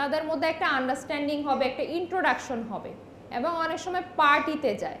 তাদের মধ্যে একটা আন্ডারস্ট্যান্ডিং হবে, একটা ইন্ট্রোডাকশন হবে, এবং অনেক সময়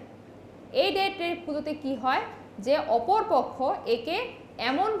পার্টিতে যায়। এই ডেট রেপগুলোতে কি হয়, যে অপর পক্ষ একে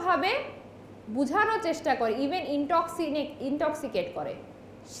এমনভাবে বোঝানোর চেষ্টা করে, ইভেন ইনটক্সিকেট করে,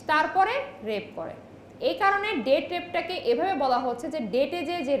 তারপরে রেপ করে। এই কারণে ডেট রেপটাকে এভাবে বলা হচ্ছে যে ডেটে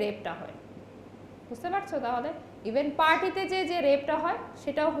যে রেপটা হয়, বুঝতে পারছো? তাহলে ইভেন পার্টিতে যে রেপটা হয়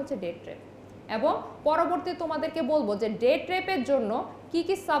সেটাও হচ্ছে ডেট রেপ। এবং পরবর্তী তোমাদেরকে বলবো যে ডেট রেপের জন্য কি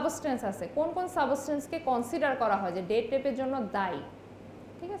কি সাবস্টেন্স আছে, কোন কোন সাবস্টেন্সকে কনসিডার করা হয় যে ডেট রেপের জন্য দায়ী,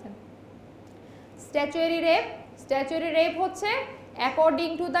 ঠিক আছে? স্ট্যাচুয়ারি রেপ, স্ট্যাচুয়ারি রেপ হচ্ছে according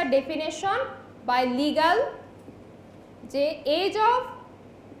to the definition by legal, যে age of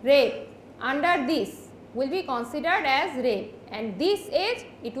rape under this will be considered as rape and this age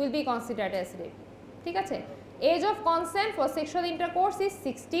it will be considered as rape, ঠিক আছে? Age of consent for sexual intercourse is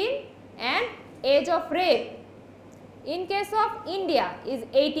 16 and age of rape in case of India is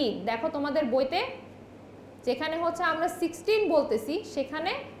 18. দেখো তোমাদের বইতে যেখানে হচ্ছে আমরা 16 বলতেছি,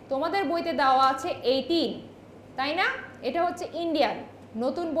 সেখানে তোমাদের বইতে দেওয়া আছে 18, তাই না? এটা হচ্ছে ইন্ডিয়ান,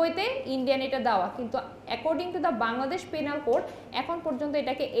 নতুন বইতে ইন্ডিয়ান এটা দেওয়া, কিন্তু according to the Bangladesh penal code এখন পর্যন্ত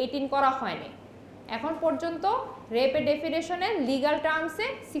এটাকে 18 করা হয়নি। এখন পর্যন্ত রেপের ডেফিনেশনে লিগাল টার্মসে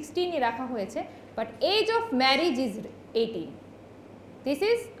 16ই রাখা হয়েছে, but age of marriage is 18, this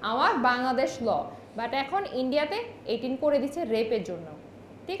is our Bangladesh law, but এখন ইন্ডিয়াতে 18 করে দিচ্ছে রেপের জন্য,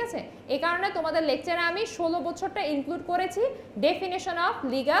 ঠিক আছে? এই কারণে তোমাদের লেকচারে আমি 16 বছরটা ইনক্লুড করেছি ডেফিনেশন অফ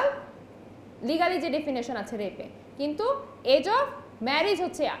লিগালি যে ডেফিনেশন আছে রেপে, কিন্তু এজ অফ ম্যারিজ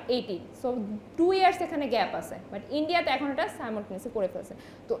হচ্ছে 18, সো 2 ইয়ার্স এখানে গ্যাপ আছে, বাট ইন্ডিয়াতে এখন এটা সাইমultaneously করে ফেলছে।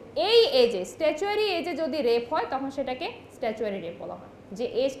 তো এই এজে, স্ট্যাচুয়ারি এজে যদি রেপ হয় তখন সেটাকে স্ট্যাচুয়ারি রেপ বলা হয়, যে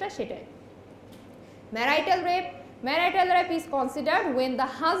এজটা সেটাই। Marital rape, marital rape is considered when the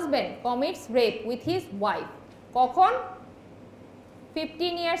husband commits rape with his wife, কখন?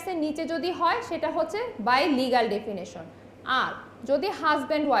 15 ইয়ার্সের নিচে যদি হয় সেটা হচ্ছে বাই লিগাল ডেফিনেশন, আর যদি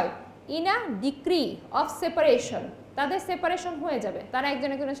husband wife in a decree of separation, তাদের সেপারেশন হয়ে যাবে, তারা একজন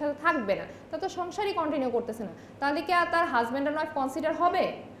একজনের সাথে থাকবে না, তা তো সংসারই কন্টিনিউ করতেছে না, তাহলে কি আর তার হাজব্যান্ড অ্যান্ড ওয়াইফ কনসিডার হবে?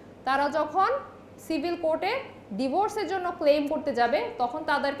 তারা যখন সিভিল কোর্টে ডিভোর্সের জন্য ক্লেম করতে যাবে তখন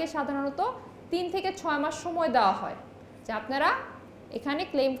তাদেরকে সাধারণত 3 থেকে 6 মাস সময় দেওয়া হয়, যে আপনারা এখানে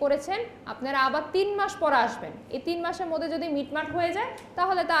ক্লেম করেছেন, আপনারা আবার 3 মাস পর আসবেন, এই 3 মাসের মধ্যে যদি মিটমাট হয়ে যায়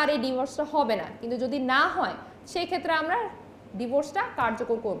তাহলে তার এই ডিভোর্সটা হবে না, কিন্তু যদি না হয় সেই ক্ষেত্রে আমরা ডিভোর্সটা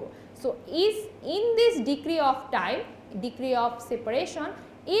কার্যকর করব। So is in this degree of time, degree of separation,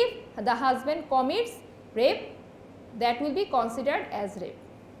 if the husband commits rape, that will be considered as rape,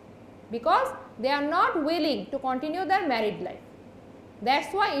 because they are not willing to continue their married life,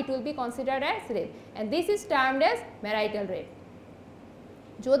 that's why it will be considered as rape, and this is termed as marital rape.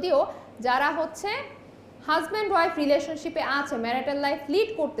 যদিও যারা হচ্ছে husband wife রিলেশনশিপে আছে, marital life lead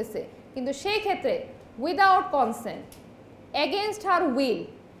করতেছে, কিন্তু সেই ক্ষেত্রে without consent, against her will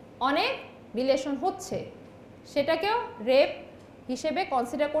অনেক রিলেশন হচ্ছে, সেটাকেও রেপ হিসেবে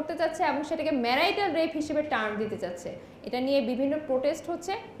কনসিডার করতে চাচ্ছে এবং সেটাকে ম্যারাইটাল রেপ হিসেবে টার্ম দিতে চাচ্ছে। এটা নিয়ে বিভিন্ন প্রোটেস্ট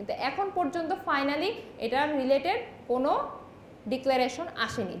হচ্ছে, কিন্তু এখন পর্যন্ত ফাইনালি এটার রিলেটেড কোনো ডিক্লারেশন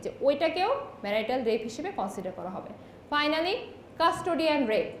আসেনি যে ওইটাকেও ম্যারাইটাল রেপ হিসেবে কনসিডার করা হবে। Finally custodian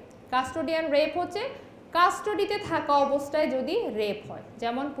rape, custodian rape হচ্ছে কাস্টোডিতে থাকা অবস্থায় যদি রেপ হয়,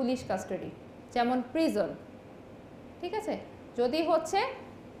 যেমন পুলিশ কাস্টোডি, যেমন প্রিজন, ঠিক আছে? যদি হচ্ছে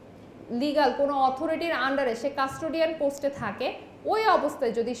লিগাল কোনো অথরিটির আন্ডারে সে কাস্টোডিয়ান পোস্টে থাকে, ওই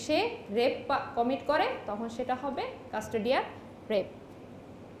অবস্থায় যদি সে রেপ কমিট করে তখন সেটা হবে custodian rape.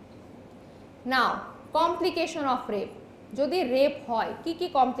 Now complication of rape, যদি রেপ হয় কি কি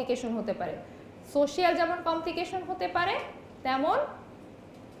কমপ্লিকেশন হতে পারে? সোশিয়াল যেমন কমপ্লিকেশন হতে পারে, তেমন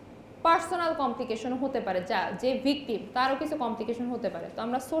পার্সোনাল কমপ্লিকেশন হতে পারে, যা যে ভিকটিম তারও কিছু কমপ্লিকেশন হতে পারে। তো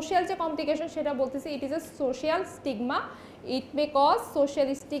আমরা সোশিয়াল যে কমপ্লিকেশন সেটা বলতেছি, it is a social stigma, it may cause social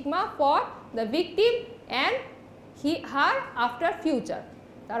stigma for the victim and her after future,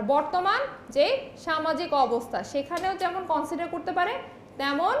 তার বর্তমান যে সামাজিক অবস্থা সেখানেও যেমন কনসিডার করতে পারে,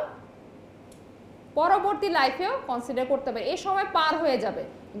 তেমন পরবর্তী লাইফেও কনসিডার করতে পারে। এই সময় পার হয়ে যাবে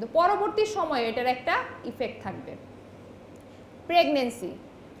কিন্তু পরবর্তী সময়ে এটার একটা ইফেক্ট থাকবে। প্রেগনেন্সি,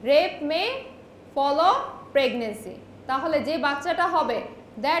 রেপ মে ফলো প্রেগনেন্সি, তাহলে যে বাচ্চাটা হবে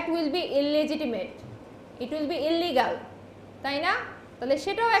that will be illegitimate, it will be illegal, তাই না? তাহলে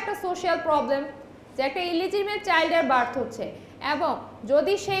সেটাও একটা সোশ্যাল প্রবলেম যে একটা ইলিজিটিমেট চাইল্ডের বার্থ হচ্ছে, এবং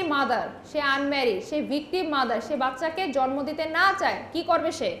যদি সেই মাদার, সে আনম্যারিড, সে ভিকটিম মাদার, সে বাচ্চাকে জন্ম দিতে না চায়, কি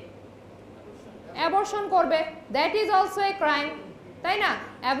করবে সে? অ্যাবর্শন করবে। That is also a crime, তাই না?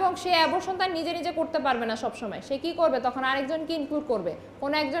 এবং সে অ্যাবর্শন তার নিজে নিজে করতে পারবে না সবসময়, সে কি করবে? তখন আরেকজনকে ইনক্লুড করবে,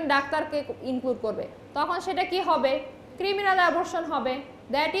 কোনো একজন ডাক্তারকে ইনক্লুড করবে, তখন সেটা কি হবে? ক্রিমিনাল অ্যাবর্শন হবে।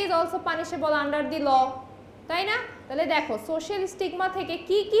 That is also punishable under the ল, তাই না? তাহলে দেখো সোশ্যাল স্টিগমা থেকে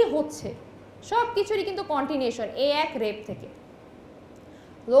কি কি হচ্ছে, সব কিছুরই কিন্তু কন্টিনিউশন এই এক রেপ থেকে।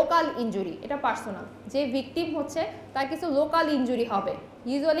 লোকাল ইনজুরি, এটা পার্সোনাল, যে ভিকটিম হচ্ছে তার কিছু লোকাল ইনজুরি হবে।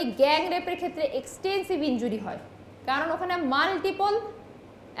 ইউজুয়ালি গ্যাং রেপের ক্ষেত্রে এক্সটেন্সিভ ইনজুরি হয়, কারণ ওখানে মাল্টিপল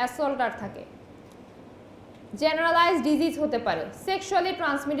অ্যাসল্টার থাকে। জেনারেলাইজড ডিজিজ হতে পারে, সেক্সুয়ালি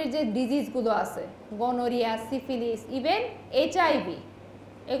ট্রান্সমিটেড যে ডিজিজগুলো আছে, গনোরিয়া, সিফিলিস, ইভেন এইচআইভি,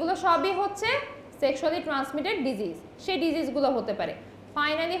 এগুলো সবই হচ্ছে সেক্সুয়ালি ট্রান্সমিটেড ডিজিজ, সেই ডিজিজগুলো হতে পারে।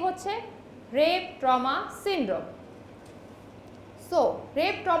 ফাইনালি হচ্ছে rape trauma syndrome. So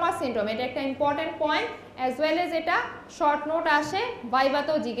rape trauma syndrome এটা একটা important point, as well as এটা শর্ট নোট আসে,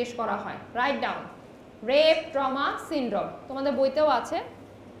 ভাইভাতেও জিজ্ঞেস করা হয়। Write down rape trauma syndrome, তোমাদের বইতেও আছে।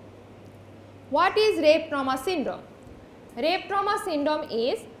 What is rape trauma syndrome? Rape trauma syndrome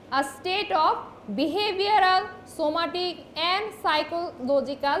is a state of behavioral, somatic and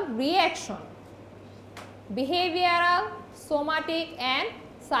psychological reaction. Behavioral, somatic and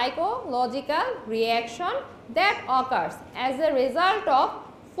psychological reaction that occurs as a result of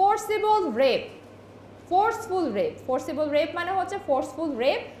forcible rape. Forceful rape. Forcible rape মানে হচ্ছে forceful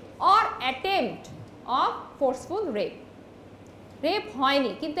rape or attempt of forceful rape. Rape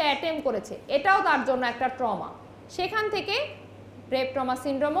হয়নি কিন্তু attempt করেছে, এটাও তার জন্য একটা trauma, সেখান থেকে রেপ ট্রমা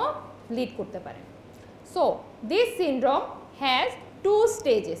সিনড্রোমও লিড করতে পারে। So this syndrome has to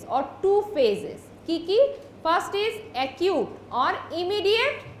stages or two phases. কি কি? First is acute or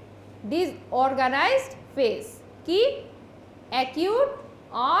immediate disorganised phase. কি? Acute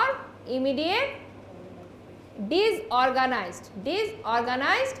or immediate disorganised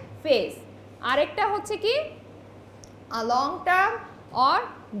phase. আরেকটা হচ্ছে কি? a long term or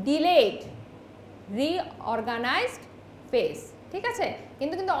delayed reorganized phase, ঠিক আছে?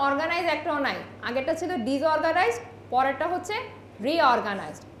 কিন্তু অর্গানাইজ একটাও নাই, আগেরটা ছিল ডিসঅর্গানাইজড, পরেরটা হচ্ছে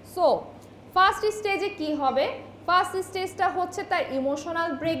রিঅর্গানাইজড। সো ফার্স্ট স্টেজে কি হবে? ফার্স্ট স্টেজটা হচ্ছে তার ইমোশনাল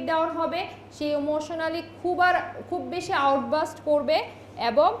ব্রেকডাউন হবে, সে ইমোশনালি খুব বেশি আউটবাস্ট করবে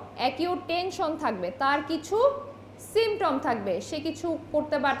এবং অ্যাকিউট টেনশন থাকবে, তার কিছু সিমটম থাকবে, সে কিছু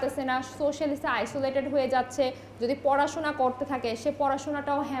করতে পারতেছে না, সোশ্যালি আইসোলেটেড হয়ে যাচ্ছে, যদি পড়াশোনা করতে থাকে সে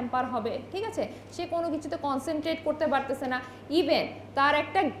পড়াশোনাটাও হ্যাম্পার হবে, ঠিক আছে? সে কোনো কিছুতে কনসেন্ট্রেট করতে পারতেছে না, ইভেন তার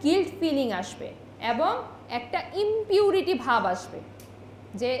একটা গিল্ট ফিলিং আসবে এবং একটা ইমপিউরিটি ভাব আসবে,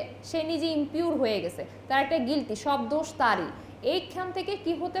 যে সে নিজে ইমপিউর হয়ে গেছে, তার একটা গিল্টি, সব দোষ তারই। এইখান থেকে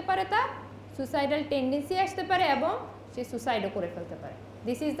কি হতে পারে? তার সুসাইডাল টেন্ডেন্সি আসতে পারে এবং সে সুসাইডও করে ফেলতে পারে।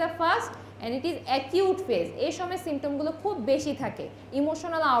 This is the first and it is acute phase. এই সময় সিমটমগুলো খুব বেশি থাকে,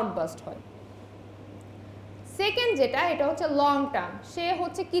 ইমোশনাল আউটবাস্ট হয়। সেকেন্ড যেটা, এটা হচ্ছে লং টার্ম, সে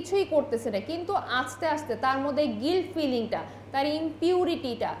হচ্ছে কিছুই করতেছে না কিন্তু আস্তে আস্তে তার মধ্যে গিল্ট ফিলিংটা, তার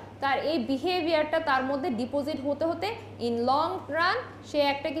ইমপিউরিটিটা, তার এই বিহেভিয়ারটা তার মধ্যে ডিপোজিট হতে হতে ইন লং রান সে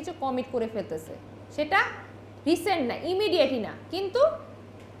একটা কিছু কমিট করে ফেলতেছে। সেটা রিসেন্ট না, ইমিডিয়েটই না, কিন্তু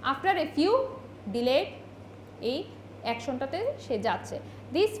আফটার এ ফিউ ডিলেড এই অ্যাকশনটাতে সে যাচ্ছে।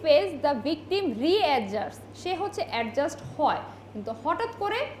 This phase the victim readjust, সে হচ্ছে অ্যাডজাস্ট হয় কিন্তু হঠাৎ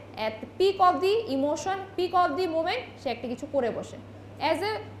করে at peak of the emotion, peak of the moment সে একটা কিছু করে বসে। অ্যাজ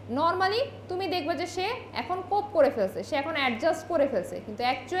এ নর্মালি তুমি দেখবে যে সে এখন কোপ করে ফেলছে, সে এখন অ্যাডজাস্ট করে ফেলছে, কিন্তু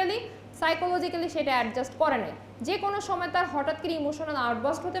অ্যাকচুয়ালি সাইকোলজিক্যালি সেটা অ্যাডজাস্ট করে নাই। যে কোনো সময় তার হঠাৎ করে ইমোশনাল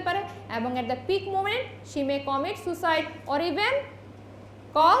আউটবাস্ট হতে পারে এবং at the peak moment she may commit suicide or even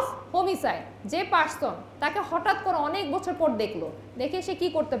cause homicide. যে পার্সন তাকে হঠাৎ করে অনেক বছর পর দেখলো, দেখে সে কি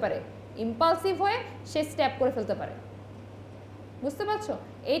করতে পারে? ইম্পালসিভ হয়ে সে স্ট্যাপ করে ফেলতে পারে। বুঝতে পারছো?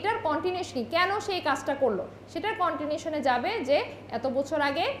 এইটার কন্টিনিউশন, কেন সে এই কাজটা করলো সেটার কন্টিনিউশনে যাবে যে এত বছর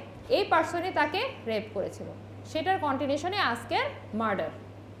আগে এই পার্সনই তাকে রেপ করেছিল, সেটার কন্টিনিউশনে আজকের মার্ডার।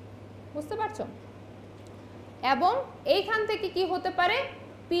 বুঝতে পারছো? এবং এইখান থেকে কি হতে পারে?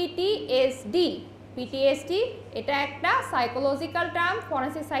 পিটিএসডি। পিটিএসডি এটা একটা সাইকোলজিক্যাল টার্ম,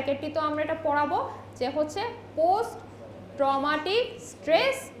 ফরেনসিক সাইকিয়াট্রি তো আমরা এটা পড়াবো, যে হচ্ছে পোস্ট ট্রমাটিক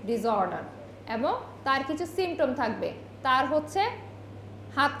স্ট্রেস ডিসঅর্ডার এবং তার কিছু সিমটম থাকবে। তার হচ্ছে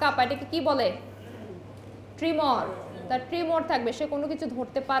হাত কাঁপা, এটাকে কি বলে? ট্রিমর। তার ট্রিমর থাকবে, সে কোনো কিছু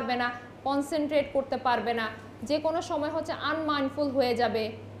ধরতে পারবে না, কনসেন্ট্রেট করতে পারবে না, যে কোনো সময় হচ্ছে আনমাইন্ডফুল হয়ে যাবে,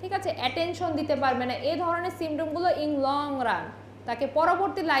 ঠিক আছে, অ্যাটেনশন দিতে পারবে না। এই ধরনের সিমটমগুলো ইন লং রান তাকে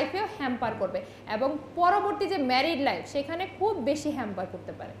পরবর্তী লাইফেও হ্যাম্পার করবে এবং পরবর্তী যে ম্যারিড লাইফ সেখানে খুব বেশি হ্যাম্পার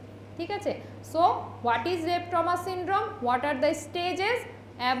করতে পারে, ঠিক আছে। So what is rape trauma syndrome, what are the stages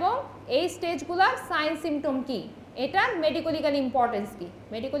এবং এই স্টেজগুলোর সাইন সিমটম কি, এটার মেডিকোলিক্যাল ইম্পর্টেন্স কি।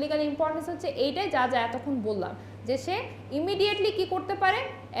 মেডিকোলিক্যাল ইম্পর্টেন্স হচ্ছে এইটাই যা যা এতক্ষণ বললাম, যে সে ইমিডিয়েটলি কি করতে পারে,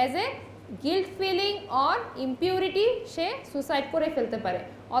 as a guilt feeling or impurity say suicide করে ফেলতে পারে,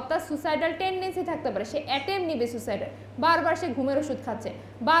 অর্থাৎ সুসাইডাল টেন্ডেন্সি থাকতে পারে, সে অ্যাটেম্প নিবে সুসাইডাল, বারবার সে ঘুমের ওষুধ খাচ্ছে,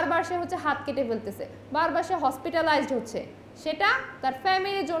 বারবার সে হচ্ছে হাত কেটে ফেলতেছে, বারবার সে হসপিটালাইজড হচ্ছে, সেটা তার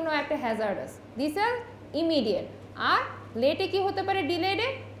ফ্যামিলির জন্য একটা হ্যাজার্ডাস। This R immediate. আর লেটে কি হতে পারে, ডিলেডে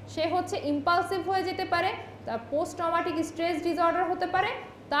সে হচ্ছে ইম্পালসিভ হয়ে যেতে পারে, তার পোস্ট ট্রমাটিক স্ট্রেস ডিসঅর্ডার হতে পারে,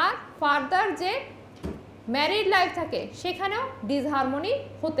 তার ফার্দার যে ম্যারিড লাইফ থাকে সেখানেও ডিসহারমোনি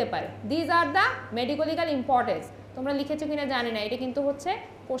হতে পারে। These are the মেডিকোলিক্যাল importance. তোমরা লিখেছো কিনা জানি না, এটা কিন্তু হচ্ছে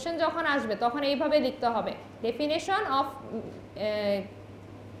কোশ্চেন যখন আসবে তখন এইভাবে লিখতে হবে, definition of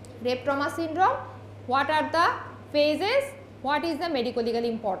rape trauma syndrome, what are the phases, what is the মেডিকোলিক্যাল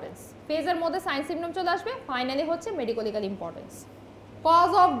importance. ফেজের মধ্যে সাইন সিমটম চলে আসবে, ফাইনালি হচ্ছে মেডিকোলিক্যাল importance. Cause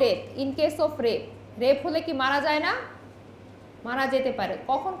of death in case of rape, rape হলে কি মারা যায় না? মারা যেতে পারে।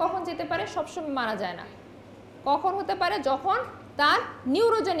 কখন কখন যেতে পারে? সবসময় মারা যায় না। কখন হতে পারে? যখন তার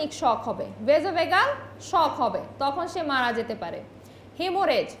নিউরোজেনিক শক হবে, ভেজোভেগাল শক হবে, তখন সে মারা যেতে পারে।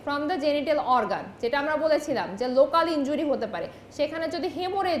 Haemorrhage from the genital organ, যেটা আমরা বলেছিলাম যে লোকাল ইনজুরি হতে পারে, সেখানে যদি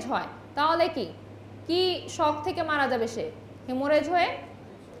হেমোরেজ হয় তাহলে কি কি শক থেকে মারা যাবে সে? হেমোরেজ হয়ে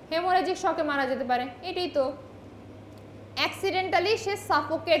হেমোরেজিক শকে মারা যেতে পারে, এটাই তো। অ্যাক্সিডেন্টালি সে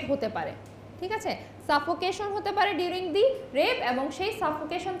সাফোকেট হতে পারে, ঠিক আছে, সাফোকেশন হতে পারে ডিউরিং দি রেপ এবং সেই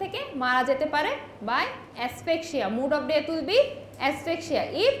সাফোকেশন থেকে মারা যেতে পারে by অ্যাসফেক্সিয়া। Mood of death will be অ্যাসফেক্সিয়া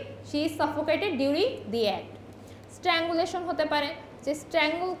if she is suffocated during the act. Strangulation হতে পারে, যে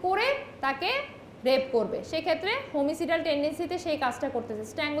স্ট্র্যাঙ্গুল করে তাকে রেপ করবে, সেক্ষেত্রে হোমিসিডাল টেন্ডেন্সিতে সেই কাজটা করতেছে,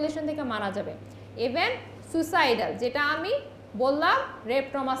 স্ট্র্যাঙ্গুলেশন থেকে মারা যাবে। ইভেন সুসাইডাল, যেটা আমি বললাম রেপ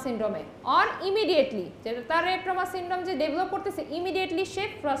ট্রমা সিনড্রোমে, অর ইমিডিয়েটলি, যেটা তার রেপ ট্রমা সিনড্রোম যে ডেভেলপ করতেছে, ইমিডিয়েটলি সে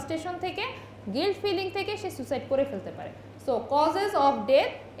ফ্রাস্ট্রেশন থেকে, গিল্ট ফিলিং থেকে সে সুসাইড করে ফেলতে পারে। সো কজেস অফ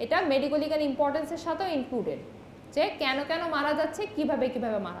ডেথ এটা মেডিকোলিক্যাল ইম্পর্টেন্সের সাথেও ইনক্লুডেড, যে কেন কেন মারা যাচ্ছে, কিভাবে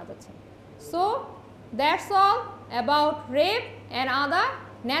কিভাবে মারা যাচ্ছে। So that's all about rape and other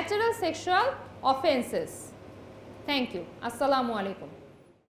natural sexual offences. Thank you. আসসালামু আলাইকুম।